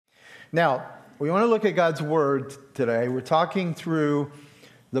Now, we want to look at God's Word today. We're talking through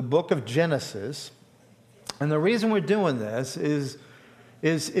the book of Genesis. And the reason we're doing this is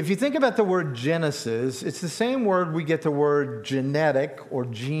if you think about the word Genesis, it's the same word we get the word genetic or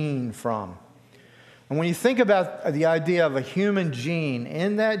gene from. And when you think about the idea of a human gene,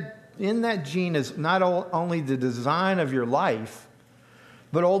 in that gene is not only the design of your life,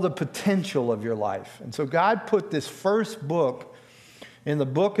 but all the potential of your life. And so God put this first book in the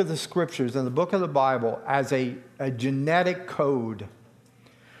book of the Scriptures, in the book of the Bible, as a genetic code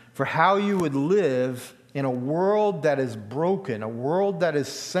for how you would live in a world that is broken, a world that is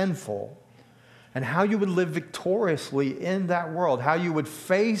sinful, and how you would live victoriously in that world, how you would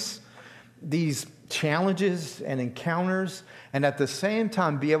face these challenges and encounters, and at the same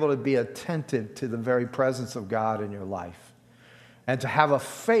time be able to be attentive to the very presence of God in your life, and to have a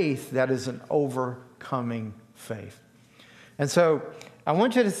faith that is an overcoming faith. And so I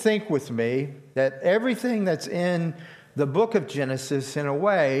want you to think with me that everything that's in the book of Genesis, in a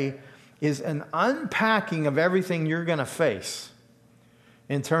way, is an unpacking of everything you're going to face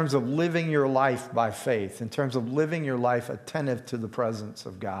in terms of living your life by faith, in terms of living your life attentive to the presence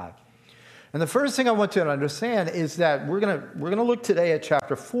of God. And the first thing I want you to understand is that we're going to look today at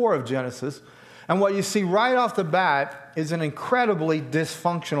chapter 4 of Genesis, and what you see right off the bat is an incredibly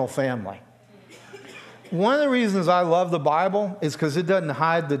dysfunctional family. One of the reasons I love the Bible is because it doesn't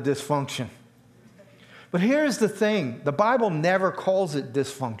hide the dysfunction. But here's the thing, the Bible never calls it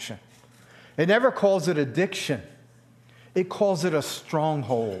dysfunction. It never calls it addiction. It calls it a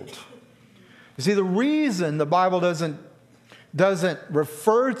stronghold. You see, the reason the Bible doesn't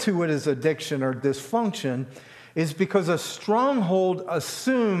refer to it as addiction or dysfunction is because a stronghold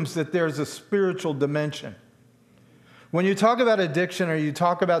assumes that there's a spiritual dimension. When you talk about addiction or you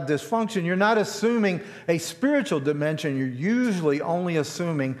talk about dysfunction, you're not assuming a spiritual dimension. You're usually only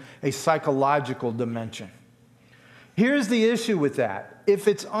assuming a psychological dimension. Here's the issue with that. If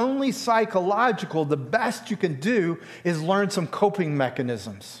it's only psychological, the best you can do is learn some coping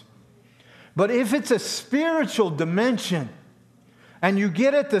mechanisms. But if it's a spiritual dimension and you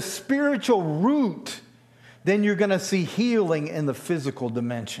get at the spiritual root, then you're going to see healing in the physical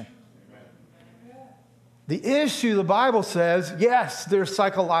dimension. The issue, the Bible says, yes, there's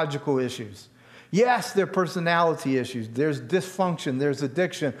psychological issues. Yes, there are personality issues. There's dysfunction. There's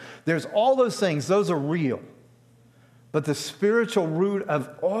addiction. There's all those things. Those are real. But the spiritual root of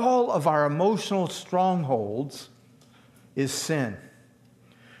all of our emotional strongholds is sin.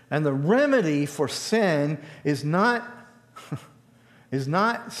 And the remedy for sin is not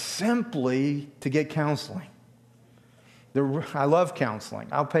simply to get counseling. I love counseling.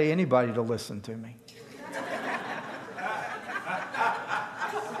 I'll pay anybody to listen to me.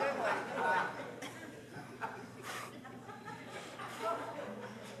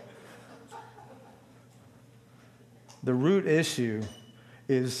 The root issue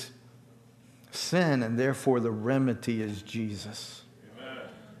is sin, and therefore the remedy is Jesus. Amen.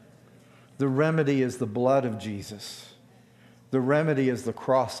 The remedy is the blood of Jesus. The remedy is the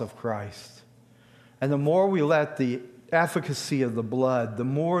cross of Christ. And the more we let the efficacy of the blood, the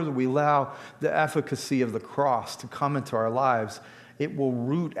more that we allow the efficacy of the cross to come into our lives, it will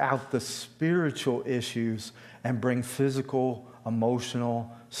root out the spiritual issues and bring physical,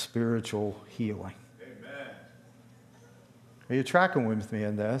 emotional, spiritual healing. Are you tracking with me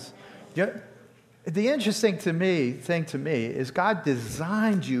in this? The interesting thing to me is God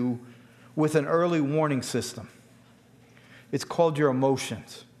designed you with an early warning system. It's called your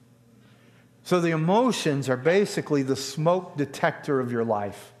emotions. So the emotions are basically the smoke detector of your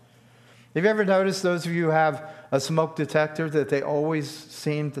life. Have you ever noticed, those of you who have a smoke detector, that they always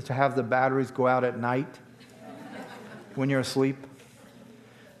seem to have the batteries go out at night when you're asleep?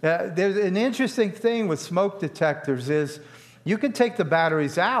 There's an interesting thing with smoke detectors is you can take the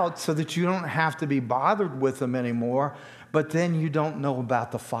batteries out so that you don't have to be bothered with them anymore, but then you don't know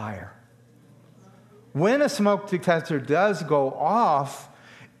about the fire. When a smoke detector does go off,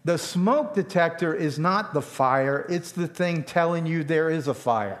 the smoke detector is not the fire, it's the thing telling you there is a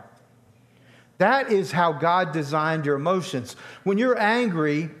fire. That is how God designed your emotions. When you're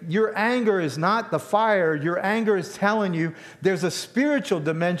angry, your anger is not the fire. Your anger is telling you there's a spiritual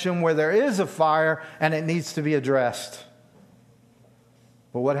dimension where there is a fire and it needs to be addressed.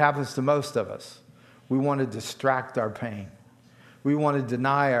 But what happens to most of us? We want to distract our pain. We want to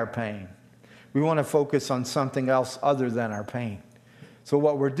deny our pain. We want to focus on something else other than our pain. So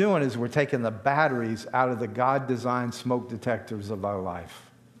what we're doing is we're taking the batteries out of the God-designed smoke detectors of our life.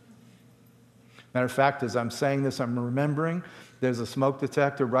 Matter of fact, as I'm saying this, I'm remembering there's a smoke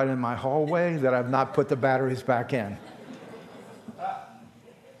detector right in my hallway that I've not put the batteries back in.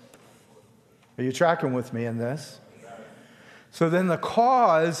 Are you tracking with me in this? So then the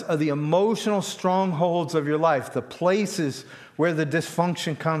cause of the emotional strongholds of your life, the places where the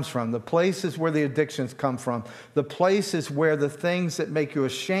dysfunction comes from, the places where the addictions come from, the places where the things that make you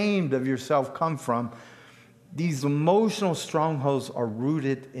ashamed of yourself come from, these emotional strongholds are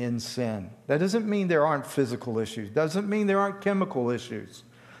rooted in sin. That doesn't mean there aren't physical issues. Doesn't mean there aren't chemical issues.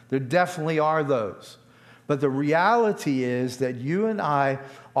 There definitely are those. But the reality is that you and I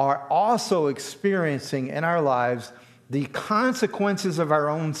are also experiencing in our lives the consequences of our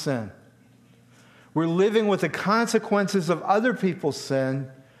own sin. We're living with the consequences of other people's sin,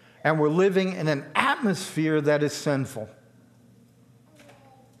 and we're living in an atmosphere that is sinful.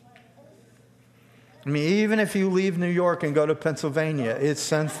 I mean, even if you leave New York and go to Pennsylvania, it's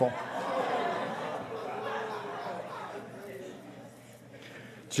sinful.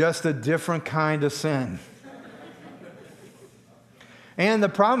 Just a different kind of sin. And the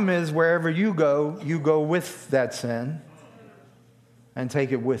problem is, wherever you go with that sin and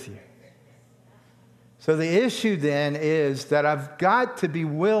take it with you. So the issue then is that I've got to be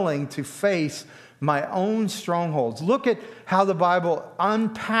willing to face my own strongholds. Look at how the Bible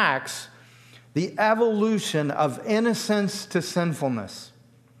unpacks the evolution of innocence to sinfulness.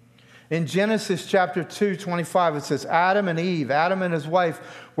 In Genesis chapter 2:25, it says, Adam and Eve, Adam and his wife,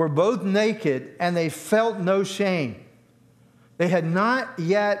 were both naked and they felt no shame. They had not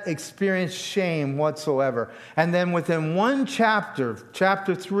yet experienced shame whatsoever. And then within one chapter,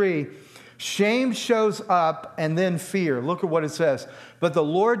 chapter 3, shame shows up and then fear. Look at what it says. But the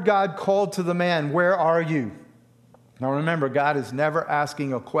Lord God called to the man, where are you? Now remember, God is never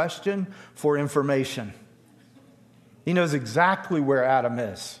asking a question for information. He knows exactly where Adam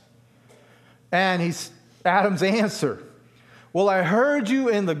is. And Adam's answer, well, I heard you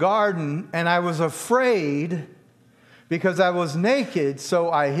in the garden and I was afraid because I was naked,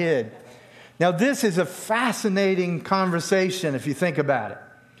 so I hid. Now this is a fascinating conversation if you think about it.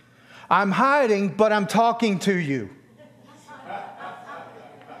 I'm hiding, but I'm talking to you.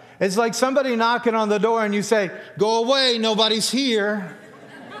 It's like somebody knocking on the door and you say, go away, nobody's here.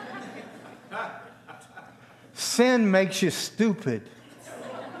 Sin makes you stupid.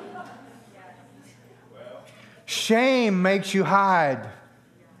 Shame makes you hide.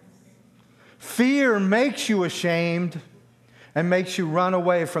 Fear makes you ashamed and makes you run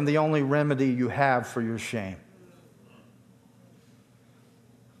away from the only remedy you have for your shame.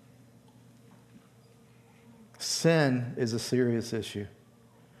 Sin is a serious issue.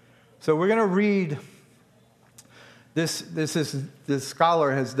 So we're going to read this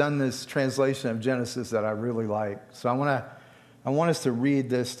scholar has done this translation of Genesis that I really like. So I want us to read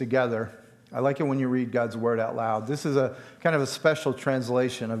this together. I like it when you read God's word out loud. This is a kind of a special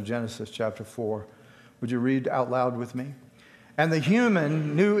translation of Genesis chapter 4. Would you read out loud with me? And the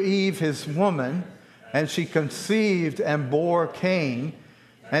human knew Eve, his woman, and she conceived and bore Cain.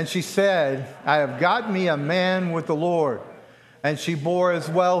 And she said, I have got me a man with the Lord. And she bore as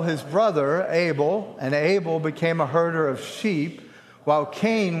well his brother Abel, and Abel became a herder of sheep, while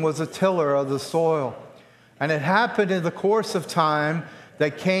Cain was a tiller of the soil. And it happened in the course of time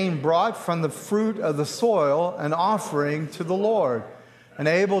that Cain brought from the fruit of the soil an offering to the Lord. And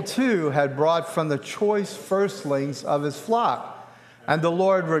Abel too had brought from the choice firstlings of his flock. And the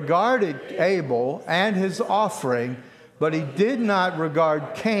Lord regarded Abel and his offering, but he did not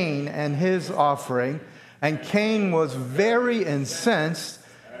regard Cain and his offering. And Cain was very incensed,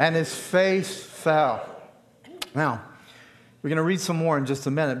 and his face fell. Now, we're going to read some more in just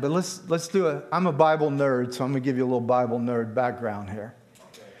a minute, but let's do it. I'm a Bible nerd, so I'm going to give you a little Bible nerd background here.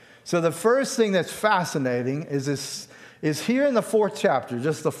 So the first thing that's fascinating is here in the 4th chapter,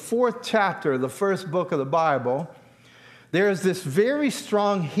 just the 4th chapter of the first book of the Bible, there is this very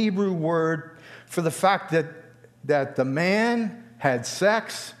strong Hebrew word for the fact that the man had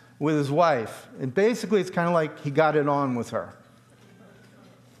sex with his wife. And basically, it's kind of like he got it on with her.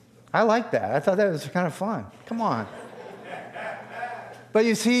 I like that. I thought that was kind of fun. Come on. But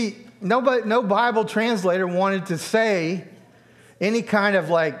you see, no Bible translator wanted to say any kind of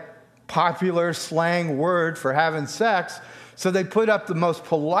like popular slang word for having sex. So they put up the most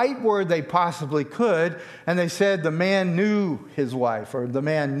polite word they possibly could, and they said the man knew his wife, or the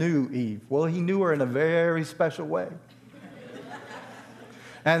man knew Eve. Well, he knew her in a very special way.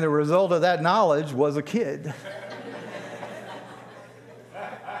 And the result of that knowledge was a kid.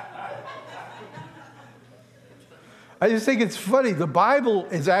 I just think it's funny. The Bible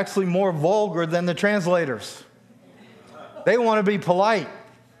is actually more vulgar than the translators. They want to be polite.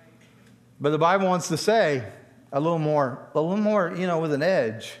 But the Bible wants to say a little more, with an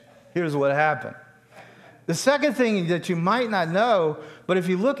edge. Here's what happened. The second thing that you might not know, But if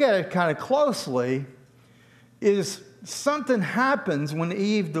you look at it kind of closely, is something happens when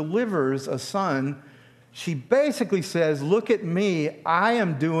Eve delivers a son. She basically says, look at me, I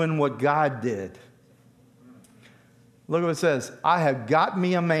am doing what God did. Look what it says, I have got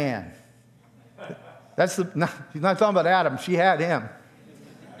me a man. She's not talking about Adam, she had him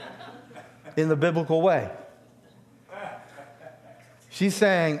in the biblical way. She's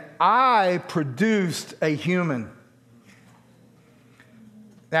saying, I produced a human.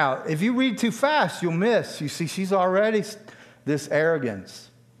 Now, if you read too fast, you'll miss. You see, she's already this arrogance,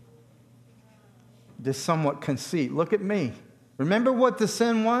 this somewhat conceit. Look at me. Remember what the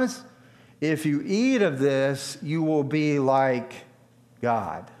sin was? If you eat of this, you will be like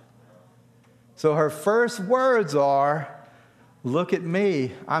God. So her first words are, look at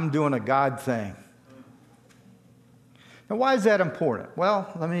me, I'm doing a God thing. Now, why is that important?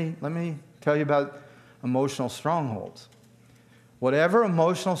 Well, let me tell you about emotional strongholds. Whatever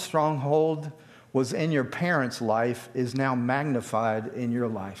emotional stronghold was in your parents' life is now magnified in your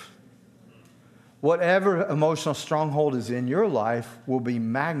life. Whatever emotional stronghold is in your life will be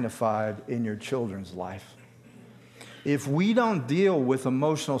magnified in your children's life. If we don't deal with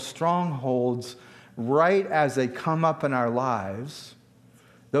emotional strongholds right as they come up in our lives,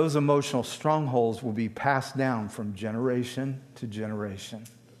 those emotional strongholds will be passed down from generation to generation.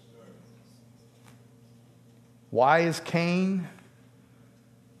 Why is Cain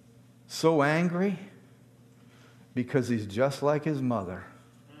so angry? Because he's just like his mother.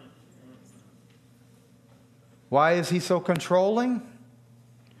 Why is he so controlling?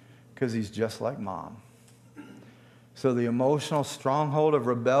 Because he's just like mom. So the emotional stronghold of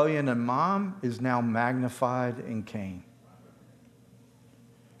rebellion in mom is now magnified in Cain.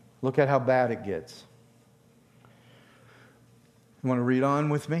 Look at how bad it gets. You want to read on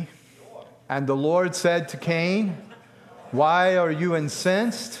with me? And the Lord said to Cain, why are you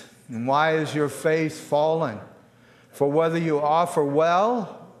incensed? And why is your face fallen? For whether you offer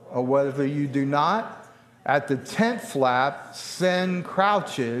well or whether you do not, at the tent flap sin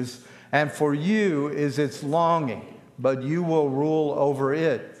crouches, and for you is its longing, but you will rule over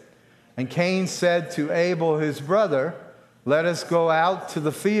it. And Cain said to Abel his brother, let us go out to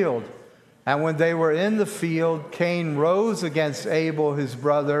the field. And when they were in the field, Cain rose against Abel his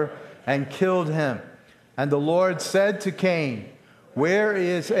brother and killed him. And the Lord said to Cain, where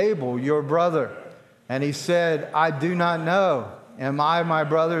is Abel your brother? And he said, I do not know. Am I my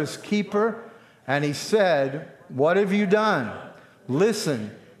brother's keeper? And he said, what have you done?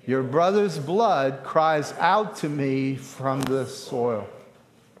 Listen, your brother's blood cries out to me from the soil.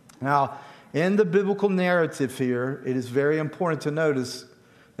 Now, in the biblical narrative here, it is very important to notice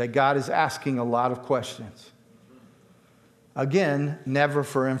that God is asking a lot of questions. Again, never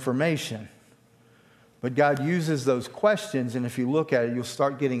for information. But God uses those questions, and if you look at it, you'll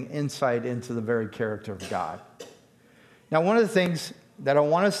start getting insight into the very character of God. Now, one of the things that I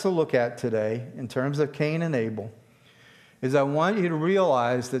want us to look at today in terms of Cain and Abel is I want you to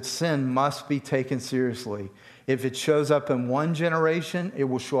realize that sin must be taken seriously. If it shows up in one generation, it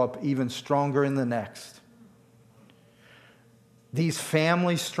will show up even stronger in the next. These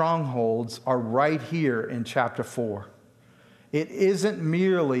family strongholds are right here in chapter 4. It isn't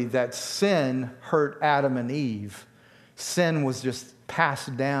merely that sin hurt Adam and Eve. Sin was just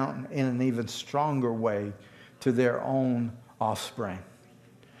passed down in an even stronger way to their own offspring.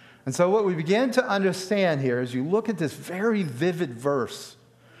 And so what we begin to understand here as you look at this very vivid verse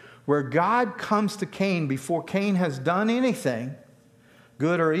where God comes to Cain before Cain has done anything,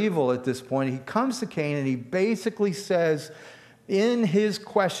 good or evil at this point, he comes to Cain and he basically says in his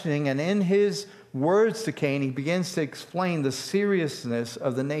questioning and in his words to Cain, he begins to explain the seriousness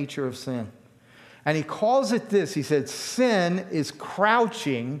of the nature of sin. And he calls it this, he said, sin is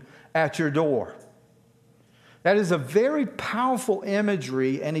crouching at your door. That is a very powerful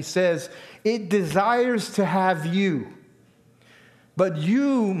imagery, and he says, it desires to have you, but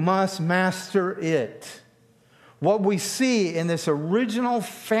you must master it. What we see in this original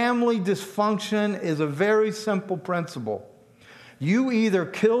family dysfunction is a very simple principle. You either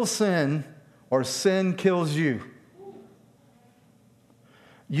kill sin or sin kills you.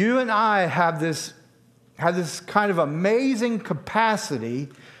 You and I have this kind of amazing capacity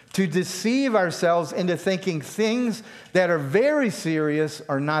to deceive ourselves into thinking things that are very serious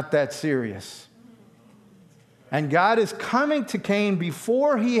are not that serious. And God is coming to Cain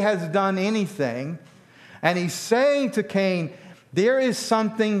before he has done anything, and he's saying to Cain, there is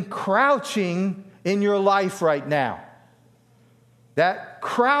something crouching in your life right now. That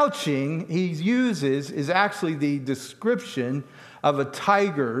crouching he uses is actually the description of a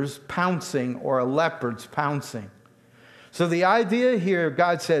tiger's pouncing or a leopard's pouncing. So the idea here,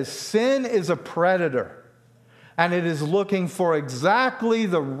 God says, sin is a predator, and it is looking for exactly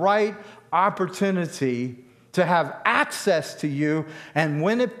the right opportunity to have access to you, and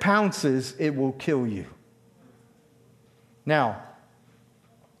when it pounces, it will kill you. Now,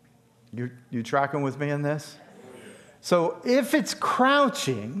 you tracking with me in this? So if it's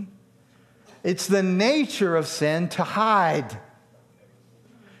crouching, it's the nature of sin to hide.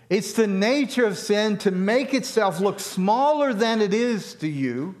 It's the nature of sin to make itself look smaller than it is to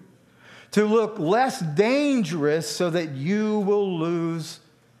you, to look less dangerous so that you will lose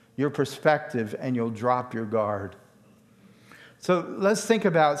your perspective and you'll drop your guard. So let's think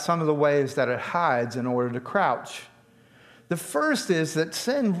about some of the ways that it hides in order to crouch. The first is that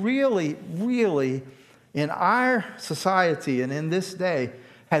sin really, really, in our society and in this day,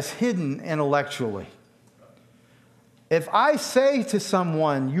 has hidden intellectually. If I say to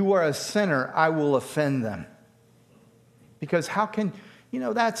someone, you are a sinner, I will offend them. Because how can,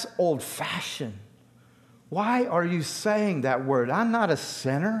 that's old-fashioned. Why are you saying that word? I'm not a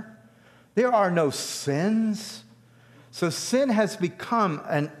sinner. There are no sins. So sin has become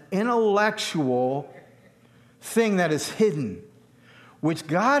an intellectual thing that is hidden, which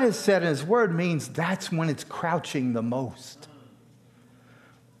God has said in His Word means that's when it's crouching the most.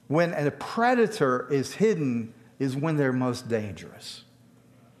 When a predator is hidden is when they're most dangerous.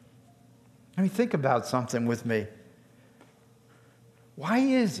 I mean, think about something with me. Why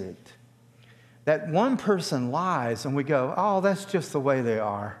is it that one person lies and we go, oh, that's just the way they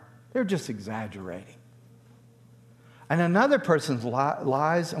are. They're just exaggerating. And another person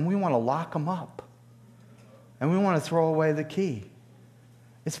lies and we want to lock them up. And we want to throw away the key.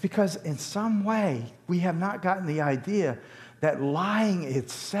 It's because in some way we have not gotten the idea that lying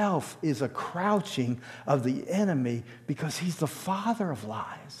itself is a crouching of the enemy because he's the father of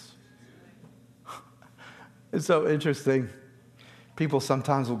lies. It's so interesting. People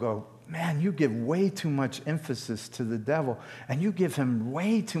sometimes will go, man, you give way too much emphasis to the devil and you give him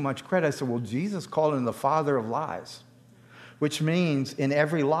way too much credit. I said, well, Jesus called him the father of lies, which means in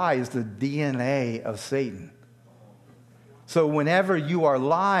every lie is the DNA of Satan. So whenever you are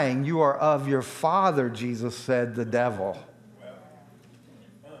lying, you are of your father, Jesus said, the devil.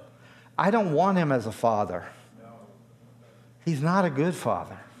 I don't want him as a father. He's not a good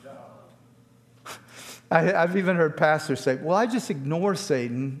father. I've even heard pastors say, well, I just ignore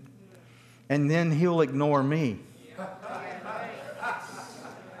Satan and then he'll ignore me.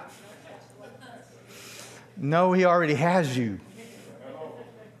 No, he already has you.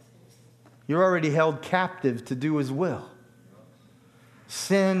 You're already held captive to do his will.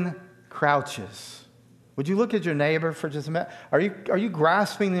 Sin crouches. Would you look at your neighbor for just a minute? Are you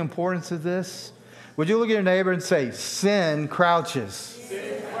grasping the importance of this? Would you look at your neighbor and say, sin crouches?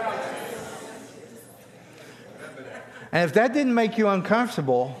 Sin crouches. And if that didn't make you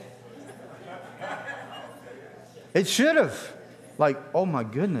uncomfortable, it should have. Like, oh my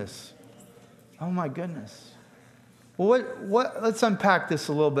goodness. Oh my goodness. Well, let's unpack this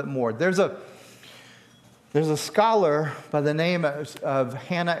a little bit more. There's a scholar by the name of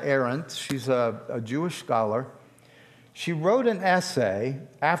Hannah Arendt. She's a Jewish scholar. She wrote an essay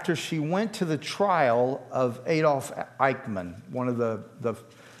after she went to the trial of Adolf Eichmann, one of the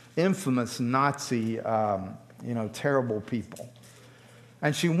infamous Nazi, terrible people.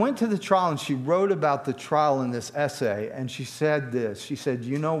 And she went to the trial and she wrote about the trial in this essay. And she said this. She said,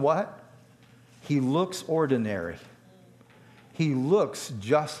 you know what? He looks ordinary. He looks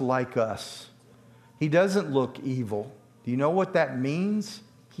just like us. He doesn't look evil. Do you know what that means?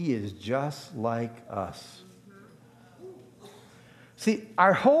 He is just like us. See,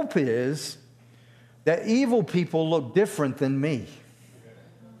 our hope is that evil people look different than me.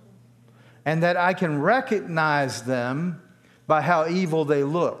 And that I can recognize them by how evil they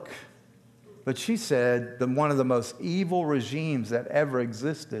look. But she said that one of the most evil regimes that ever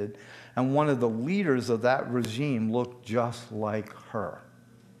existed, and one of the leaders of that regime looked just like her.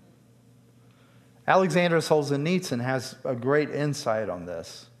 Alexander Solzhenitsyn has a great insight on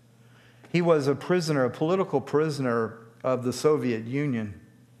this. He was a political prisoner of the Soviet Union.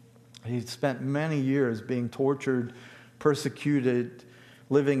 He spent many years being tortured, persecuted,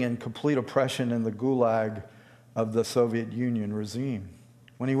 living in complete oppression in the gulag of the Soviet Union regime.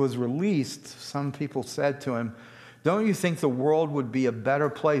 When he was released, some people said to him, don't you think the world would be a better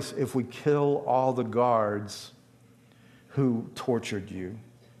place if we kill all the guards who tortured you?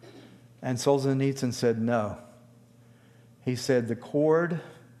 And Solzhenitsyn said, no. He said, the cord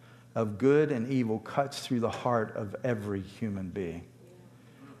of good and evil cuts through the heart of every human being.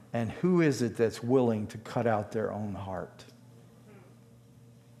 And who is it that's willing to cut out their own heart?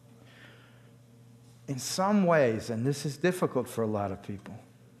 in some ways, and this is difficult for a lot of people,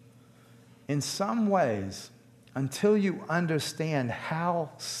 in some ways, until you understand how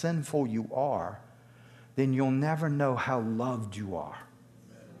sinful you are, then you'll never know how loved you are.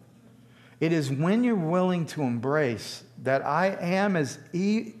 It is when you're willing to embrace that I am as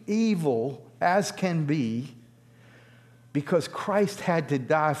evil as can be because Christ had to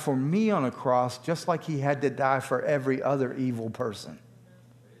die for me on a cross just like he had to die for every other evil person.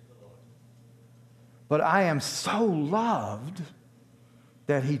 But I am so loved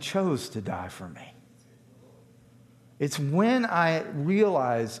that he chose to die for me. It's when I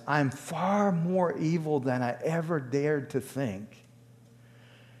realize I'm far more evil than I ever dared to think,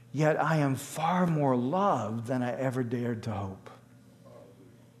 yet I am far more loved than I ever dared to hope.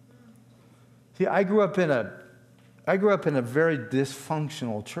 See, I grew up in a very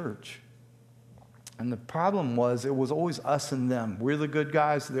dysfunctional church. And the problem was it was always us and them. We're the good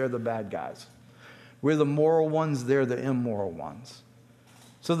guys, they're the bad guys. We're the moral ones, they're the immoral ones.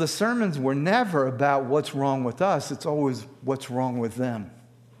 So the sermons were never about what's wrong with us. It's always what's wrong with them.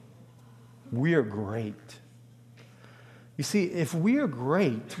 We are great. You see, if we are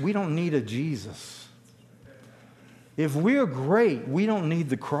great, we don't need a Jesus. If we are great, we don't need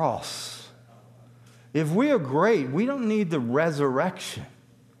the cross. If we are great, we don't need the resurrection.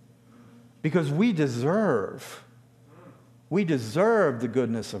 Because we deserve the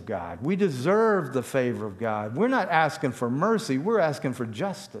goodness of God. We deserve the favor of God. We're not asking for mercy, we're asking for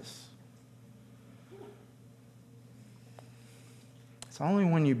justice. It's only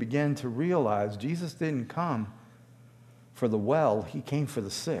when you begin to realize Jesus didn't come for the well, he came for the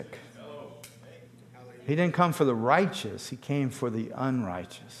sick. He didn't come for the righteous, he came for the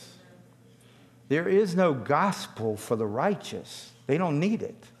unrighteous. There is no gospel for the righteous. They don't need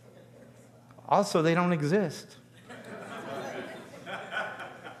it. Also, they don't exist.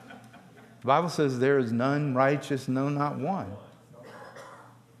 The Bible says there is none righteous, no, not one.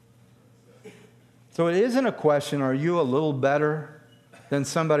 So it isn't a question, are you a little better than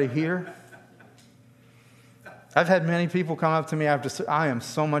somebody here? I've had many people come up to me after say, I am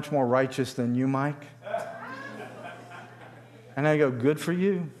so much more righteous than you, Mike. And I go, good for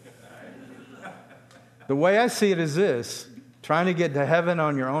you. The way I see it is this: trying to get to heaven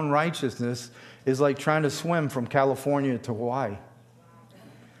on your own righteousness is like trying to swim from California to Hawaii.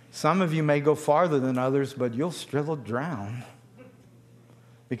 Some of you may go farther than others, but you'll still drown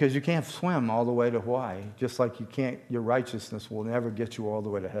because you can't swim all the way to Hawaii, just like your righteousness will never get you all the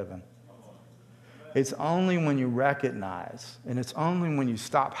way to heaven. It's only when you recognize, and it's only when you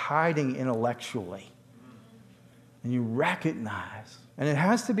stop hiding intellectually, and you recognize, and it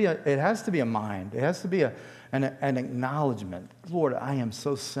has to be a mind, it has to be an acknowledgement. Lord, I am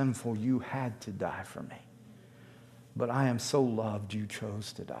so sinful, you had to die for me. But I am so loved, you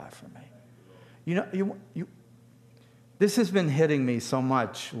chose to die for me. You know, this has been hitting me so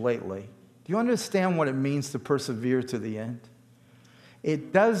much lately. Do you understand what it means to persevere to the end?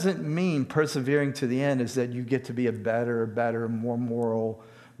 It doesn't mean persevering to the end is that you get to be a better, more moral,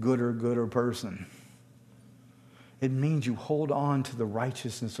 gooder person. It means you hold on to the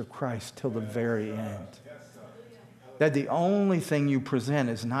righteousness of Christ till the very end. That the only thing you present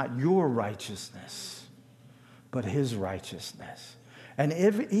is not your righteousness, but his righteousness. And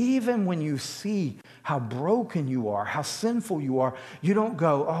even when you see how broken you are, how sinful you are, you don't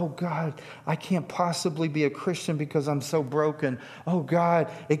go, oh God, I can't possibly be a Christian because I'm so broken. Oh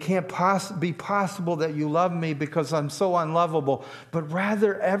God, it can't be possible that you love me because I'm so unlovable. But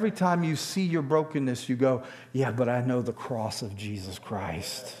rather, every time you see your brokenness, you go, yeah, but I know the cross of Jesus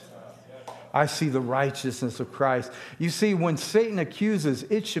Christ. I see the righteousness of Christ. You see, when Satan accuses,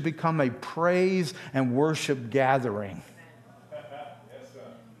 it should become a praise and worship gathering.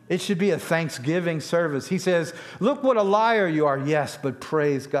 It should be a thanksgiving service. He says, look what a liar you are. Yes, but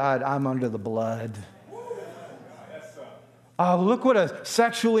praise God, I'm under the blood. Oh, look what a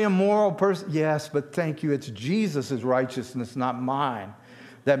sexually immoral person. Yes, but thank you. It's Jesus' righteousness, not mine,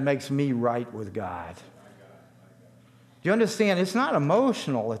 that makes me right with God. Do you understand? It's not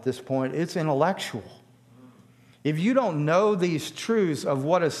emotional at this point. It's intellectual. If you don't know these truths of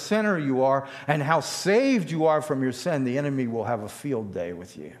what a sinner you are and how saved you are from your sin, the enemy will have a field day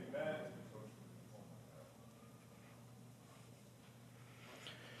with you.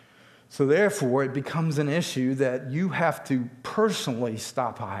 So therefore, it becomes an issue that you have to personally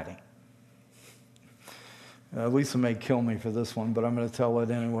stop hiding. Lisa may kill me for this one, but I'm going to tell it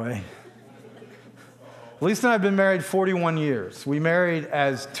anyway. Lisa and I have been married 41 years. We married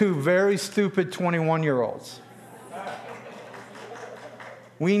as two very stupid 21-year-olds.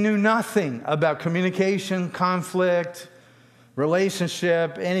 We knew nothing about communication, conflict,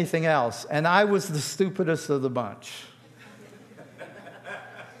 relationship, anything else. And I was the stupidest of the bunch.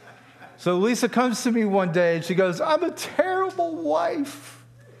 So Lisa comes to me one day and she goes, I'm a terrible wife.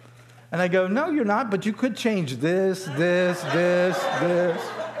 And I go, no, you're not, but you could change this.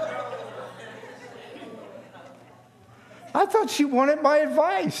 I thought she wanted my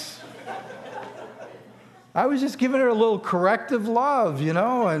advice. I was just giving her a little corrective love,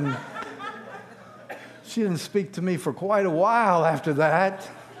 and she didn't speak to me for quite a while after that.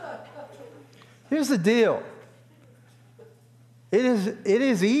 Here's the deal. It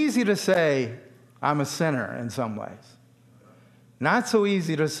is easy to say, I'm a sinner in some ways. Not so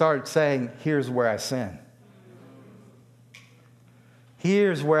easy to start saying, here's where I sin.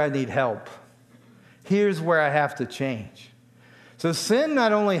 Here's where I need help. Here's where I have to change. So sin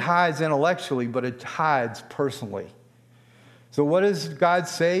not only hides intellectually, but it hides personally. So what does God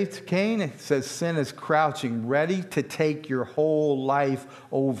say to Cain? It says sin is crouching, ready to take your whole life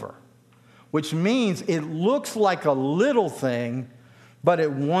over. Which means it looks like a little thing, but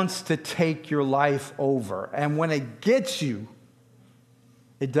it wants to take your life over. And when it gets you,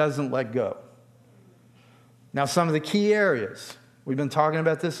 it doesn't let go. Now, some of the key areas, we've been talking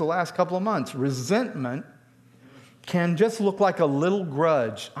about this the last couple of months. Resentment can just look like a little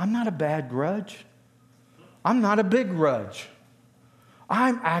grudge. I'm not a bad grudge. I'm not a big grudge.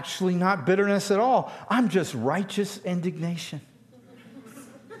 I'm actually not bitterness at all. I'm just righteous indignation.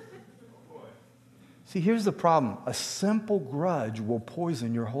 See, here's the problem. A simple grudge will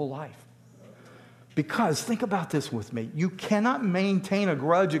poison your whole life. Because, think about this with me. You cannot maintain a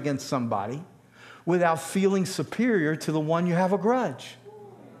grudge against somebody without feeling superior to the one you have a grudge.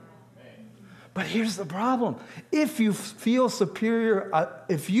 But here's the problem. If you feel superior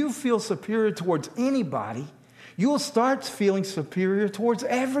towards anybody, you'll start feeling superior towards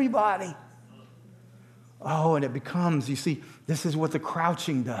everybody. Oh, and it becomes, you see, this is what the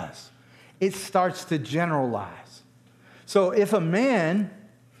crouching does. It starts to generalize. So if a man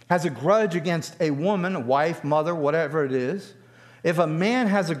has a grudge against a woman, a wife, mother, whatever it is, if a man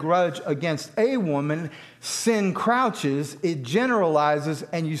has a grudge against a woman, sin crouches, it generalizes,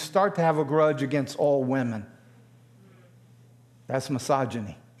 and you start to have a grudge against all women. That's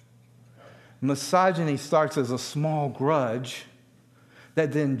misogyny. Misogyny starts as a small grudge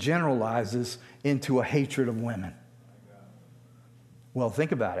that then generalizes into a hatred of women. Well,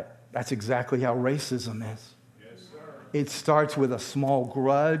 think about it. That's exactly how racism is. Yes, sir. It starts with a small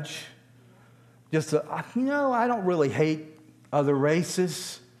grudge. I don't really hate other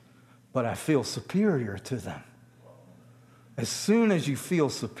races, but I feel superior to them. As soon as you feel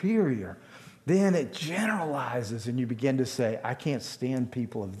superior, then it generalizes and you begin to say, I can't stand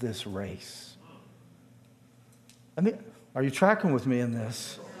people of this race. Are you tracking with me in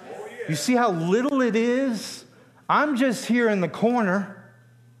this? Oh, yeah. You see how little it is? I'm just here in the corner.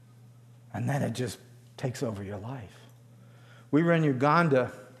 And then it just takes over your life. We were in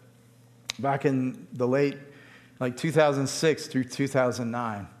Uganda back in the late, 2006 through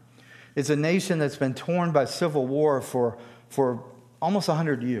 2009. It's a nation that's been torn by civil war for almost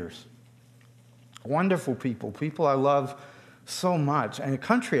 100 years. Wonderful people I love so much, and a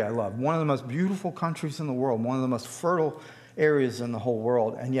country I love, one of the most beautiful countries in the world, one of the most fertile areas in the whole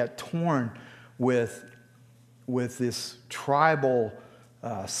world, and yet torn with this tribal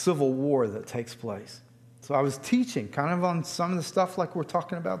civil war that takes place. So I was teaching kind of on some of the stuff like we're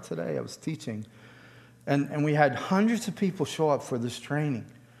talking about today. I was teaching. And we had hundreds of people show up for this training.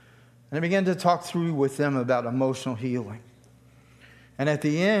 And I began to talk through with them about emotional healing. And at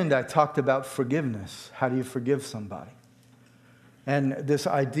the end, I talked about forgiveness. How do you forgive somebody? And this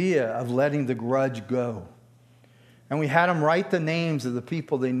idea of letting the grudge go. And we had them write the names of the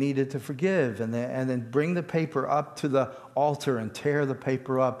people they needed to forgive and then bring the paper up to the altar and tear the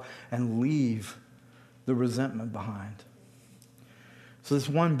paper up and leave the resentment behind. So this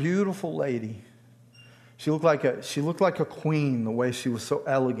one beautiful lady, she looked like a queen the way she was so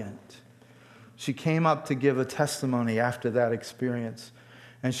elegant. She came up to give a testimony after that experience.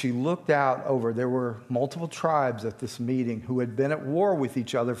 And she looked out over, there were multiple tribes at this meeting who had been at war with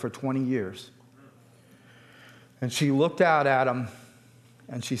each other for 20 years. And she looked out at them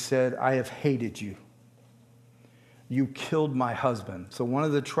and she said, I have hated you. You killed my husband. So one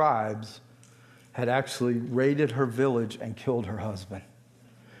of the tribes had actually raided her village and killed her husband.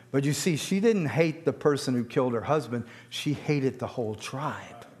 But you see, she didn't hate the person who killed her husband. She hated the whole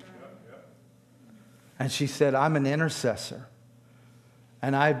tribe. And she said, I'm an intercessor.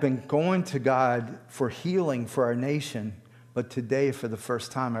 And I've been going to God for healing for our nation. But today, for the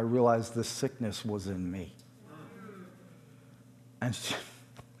first time, I realized the sickness was in me. And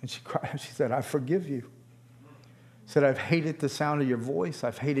she cried. She said, I forgive you. Said, I've hated the sound of your voice.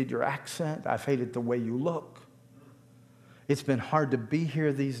 I've hated your accent. I've hated the way you look. It's been hard to be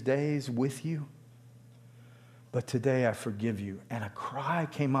here these days with you. But today I forgive you. And a cry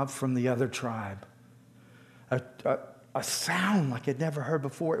came up from the other tribe. A sound like I'd never heard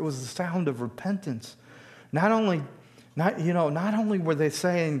before. It was the sound of repentance. Not only were they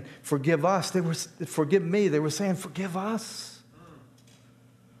saying, forgive us, forgive me, they were saying, forgive us.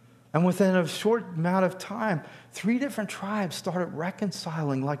 And within a short amount of time, 3 different tribes started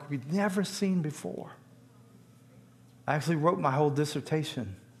reconciling like we'd never seen before. I actually wrote my whole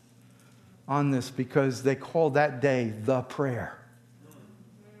dissertation on this because they called that day the prayer.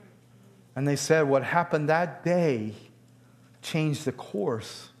 And they said what happened that day changed the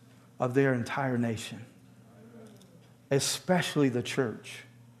course of their entire nation, especially the church.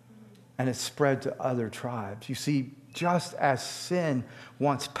 And it spread to other tribes. You see, just as sin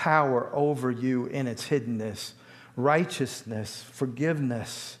wants power over you in its hiddenness, righteousness,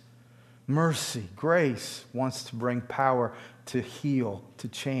 forgiveness, mercy, grace wants to bring power to heal, to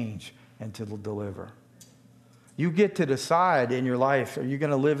change, and to deliver. You get to decide in your life, are you going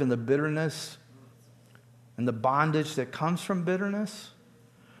to live in the bitterness and the bondage that comes from bitterness?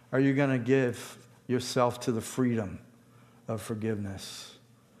 Or are you going to give yourself to the freedom of forgiveness?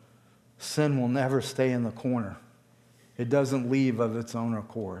 Sin will never stay in the corner. It doesn't leave of its own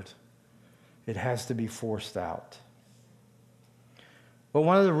accord. It has to be forced out. But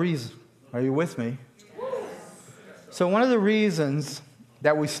one of the reasons, are you with me? So one of the reasons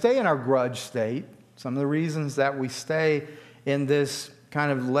that we stay in our grudge state, some of the reasons that we stay in this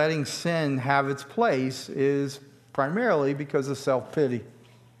kind of letting sin have its place is primarily because of self-pity.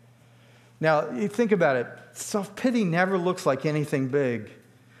 Now, you think about it. Self-pity never looks like anything big.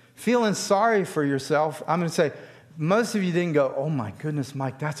 Feeling sorry for yourself, I'm going to say, most of you didn't go, oh my goodness,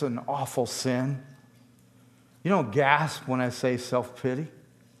 Mike, that's an awful sin. You don't gasp when I say self-pity.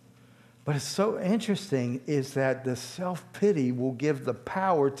 But it's so interesting is that the self-pity will give the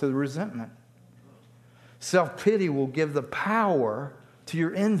power to the resentment. Self-pity will give the power to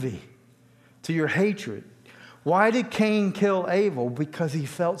your envy, to your hatred. Why did Cain kill Abel? Because he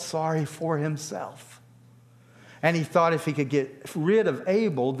felt sorry for himself. And he thought if he could get rid of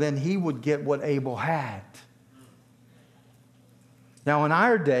Abel, then he would get what Abel had. Now, in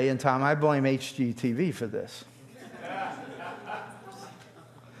our day and time, I blame HGTV for this.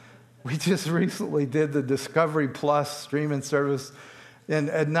 We just recently did the Discovery Plus streaming service. And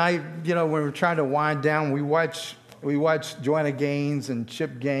at night, when we're trying to wind down, we watch Joanna Gaines and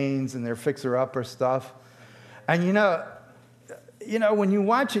Chip Gaines and their fixer-upper stuff. And when you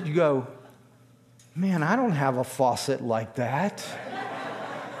watch it, you go, man, I don't have a faucet like that.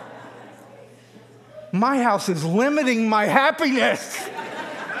 My house is limiting my happiness.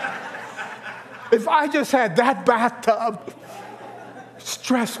 If I just had that bathtub,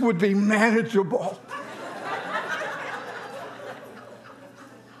 stress would be manageable.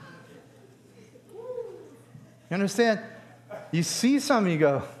 You understand? You see something, you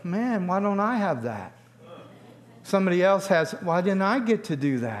go, man, why don't I have that? Somebody else has, why didn't I get to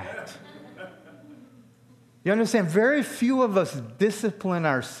do that? You understand? Very few of us discipline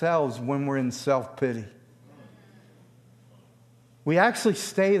ourselves when we're in self-pity. We actually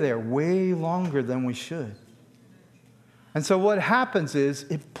stay there way longer than we should. And so what happens is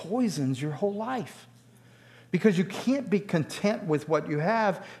it poisons your whole life. Because you can't be content with what you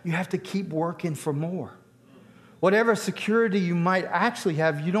have to keep working for more. Whatever security you might actually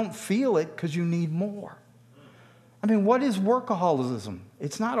have, you don't feel it because you need more. I mean, what is workaholism?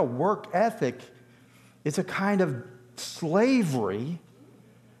 It's not a work ethic. It's a kind of slavery.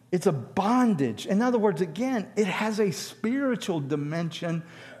 It's a bondage. In other words, again, it has a spiritual dimension,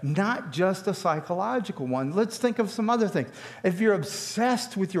 not just a psychological one. Let's think of some other things. If you're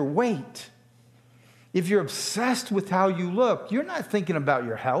obsessed with your weight, if you're obsessed with how you look, you're not thinking about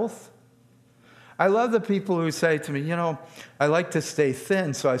your health. I love the people who say to me, I like to stay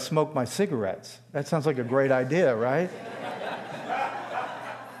thin, so I smoke my cigarettes. That sounds like a great idea, right?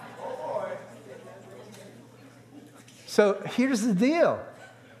 So here's the deal.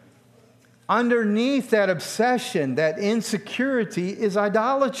 Underneath that obsession, that insecurity is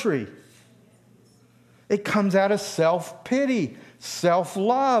idolatry. It comes out of self-pity,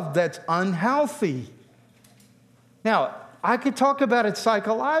 self-love that's unhealthy. Now, I could talk about it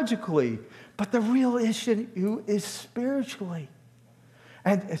psychologically, but the real issue is spiritually.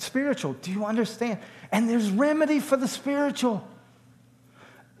 And it's spiritual, do you understand? And there's remedy for the spiritual.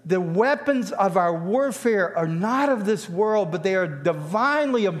 The weapons of our warfare are not of this world, but they are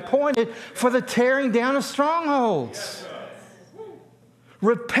divinely appointed for the tearing down of strongholds.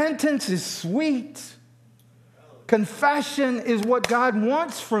 Repentance is sweet. Confession is what God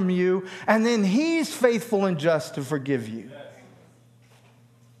wants from you, and then He's faithful and just to forgive you.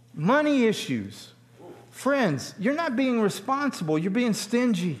 Money issues. Friends, you're not being responsible. You're being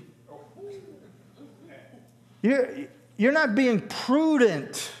stingy. You're not being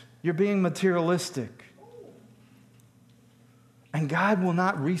prudent. You're being materialistic. And God will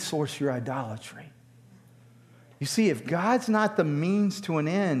not resource your idolatry. You see, if God's not the means to an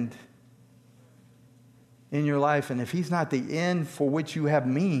end in your life, and if He's not the end for which you have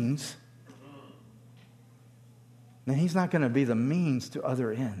means, then He's not going to be the means to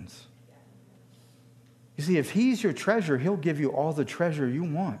other ends. You see, if He's your treasure, He'll give you all the treasure you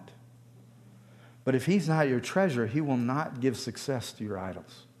want. But if He's not your treasure, He will not give success to your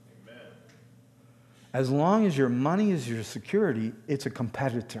idols. Amen. As long as your money is your security, it's a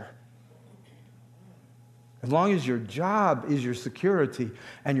competitor. As long as your job is your security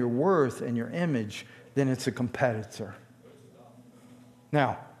and your worth and your image, then it's a competitor.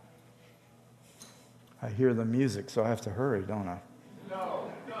 Now, I hear the music, so I have to hurry, don't I?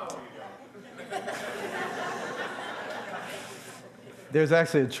 No, you don't. There's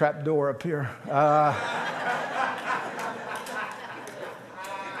actually a trap door up here.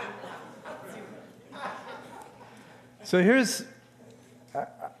 So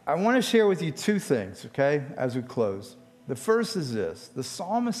I want to share with you two things, okay, as we close. The first is this. The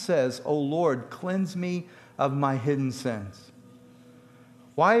psalmist says, "O Lord, cleanse me of my hidden sins."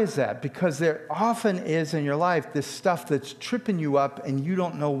 Why is that? Because there often is in your life this stuff that's tripping you up and you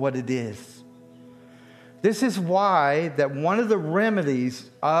don't know what it is. This is why that one of the remedies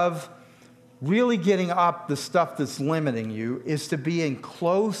of really getting up the stuff that's limiting you is to be in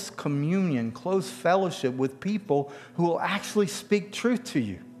close communion, close fellowship with people who will actually speak truth to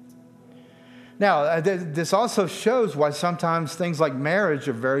you. Now, this also shows why sometimes things like marriage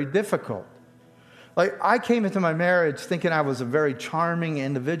are very difficult. Like, I came into my marriage thinking I was a very charming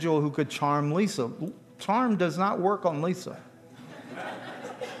individual who could charm Lisa. Charm does not work on Lisa.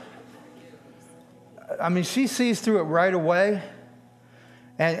 I mean, she sees through it right away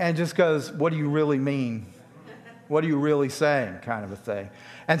and just goes, "What do you really mean? What are you really saying?" kind of a thing.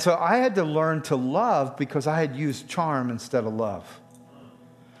 And so I had to learn to love because I had used charm instead of love.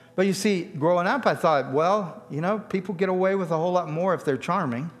 But you see, growing up, I thought, well, people get away with a whole lot more if they're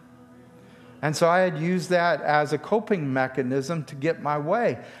charming. And so I had used that as a coping mechanism to get my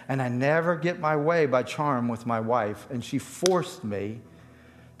way. And I never get my way by charm with my wife. And she forced me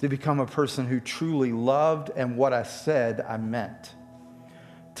to become a person who truly loved, and what I said, I meant.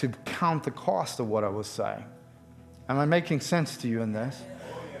 To count the cost of what I was saying. Am I making sense to you in this?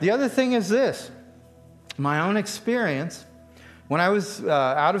 The other thing is this. My own experience, when I was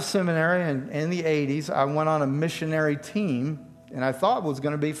out of seminary in the 80s, I went on a missionary team, and I thought it was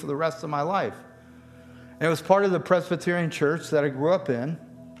going to be for the rest of my life. And it was part of the Presbyterian church that I grew up in.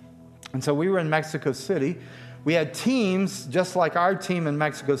 And so we were in Mexico City. We had teams, just like our team in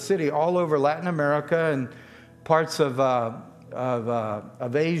Mexico City, all over Latin America and parts of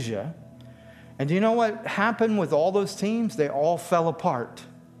Asia. And do you know what happened with all those teams? They all fell apart.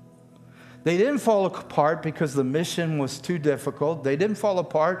 They didn't fall apart because the mission was too difficult. They didn't fall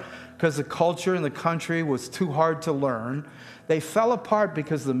apart because the culture in the country was too hard to learn. They fell apart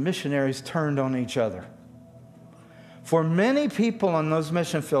because the missionaries turned on each other. For many people on those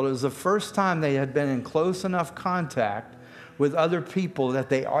mission fields, it was the first time they had been in close enough contact with other people that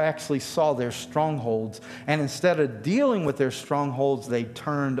they actually saw their strongholds. And instead of dealing with their strongholds, they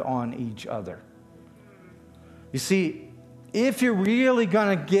turned on each other. You see, if you're really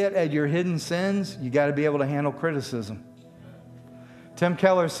going to get at your hidden sins, you got to be able to handle criticism. Tim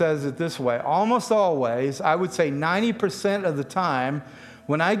Keller says it this way: almost always, I would say 90% of the time,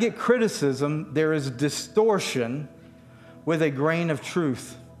 when I get criticism, there is distortion with a grain of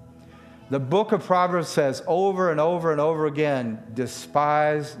truth. The book of Proverbs says over and over and over again,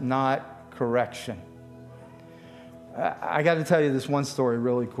 despise not correction. I got to tell you this one story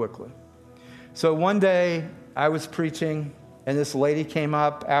really quickly. So one day I was preaching, and this lady came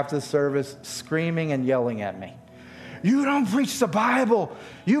up after the service screaming and yelling at me. "You don't preach the Bible.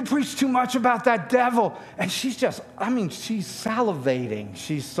 You preach too much about that devil." And she's salivating.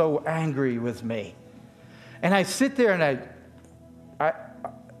 She's so angry with me. And I sit there and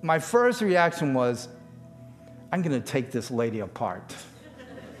my first reaction was, I'm going to take this lady apart.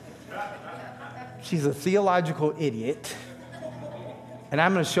 She's a theological idiot. And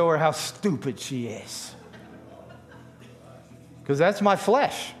I'm going to show her how stupid she is. Because that's my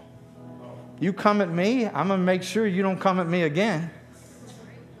flesh. You come at me, I'm going to make sure you don't come at me again.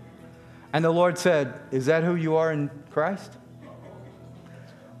 And the Lord said, "Is that who you are in Christ?"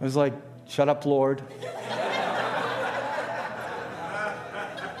 I was like, "Shut up, Lord."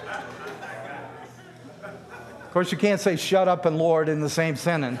 Of course, you can't say shut up and Lord in the same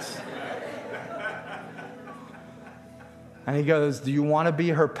sentence. And he goes, do you want to be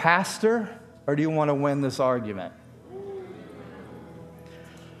her pastor or do you want to win this argument?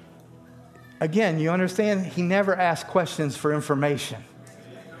 Again, you understand, he never asked questions for information.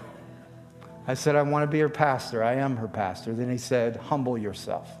 I said, I want to be her pastor. I am her pastor. Then he said, humble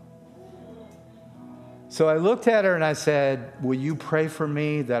yourself. So I looked at her and I said, will you pray for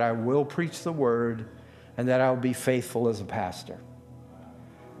me that I will preach the word and that I'll be faithful as a pastor?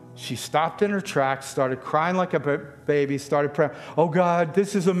 She stopped in her tracks, started crying like a baby, started praying, oh God,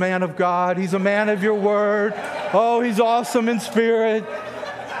 this is a man of God. He's a man of your word. Oh, he's awesome in spirit.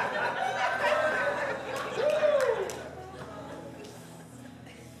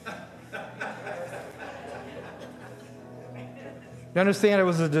 You understand, it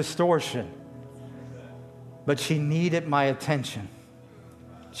was a distortion. But she needed my attention.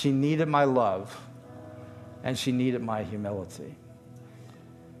 She needed my love. And she needed my humility.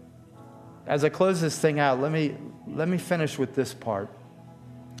 As I close this thing out, let me finish with this part.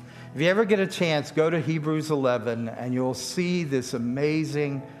 If you ever get a chance, go to Hebrews 11 and you'll see this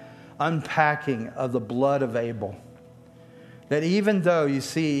amazing unpacking of the blood of Abel. That even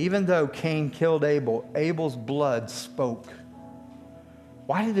though Cain killed Abel, Abel's blood spoke.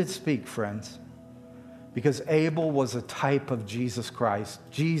 Why did it speak, friends? Because Abel was a type of Jesus Christ.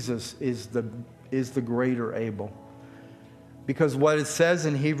 Jesus is the greater Abel. Because what it says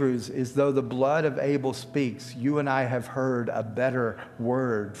in Hebrews is, though the blood of Abel speaks, you and I have heard a better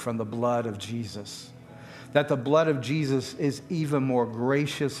word from the blood of Jesus. That the blood of Jesus is even more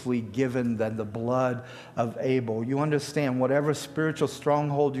graciously given than the blood of Abel. You understand, whatever spiritual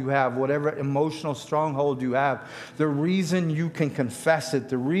stronghold you have, whatever emotional stronghold you have, the reason you can confess it,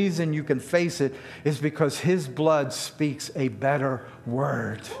 the reason you can face it, is because his blood speaks a better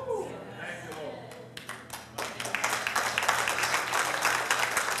word.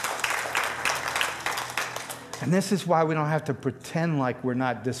 And this is why we don't have to pretend like we're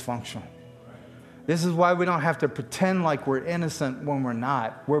not dysfunctional. This is why we don't have to pretend like we're innocent when we're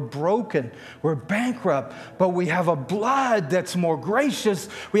not. We're broken. We're bankrupt. But we have a blood that's more gracious.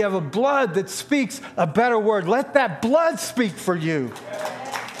 We have a blood that speaks a better word. Let that blood speak for you.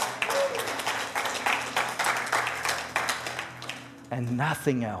 And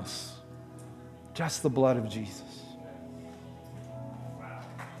nothing else. Just the blood of Jesus.